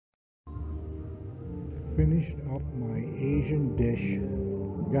finished up my Asian dish.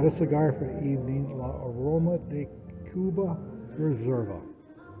 Got a cigar for the evening, La Aroma de Cuba Reserva.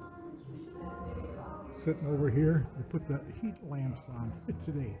 Sitting over here, we put the heat lamps on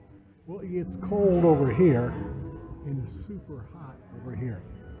today. Well, it gets cold over here and it's super hot over here.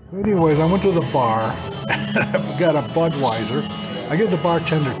 Anyways, I went to the bar. We got a Budweiser. I give the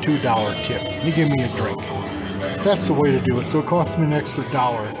bartender $2 tip. He gave me a drink. That's the way to do it. So it cost me an extra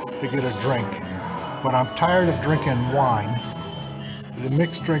 $1 to get a drink. But I'm tired of drinking wine. The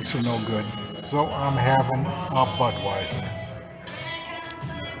mixed drinks are no good. So I'm having a Budweiser.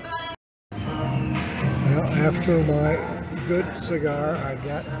 Well, after my good cigar, I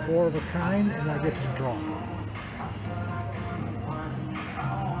got 4 of a kind and I get to draw.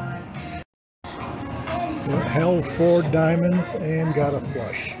 Held 4 diamonds and got a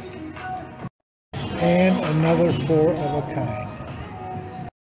flush. And another 4 of a kind.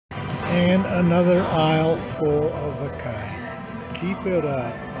 And another aisle 4 of a kind. Keep it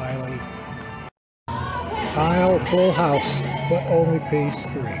up, Eiley. Aisle full house, but only pays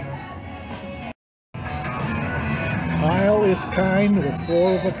 3. Aisle is kind with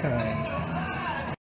 4 of a kind.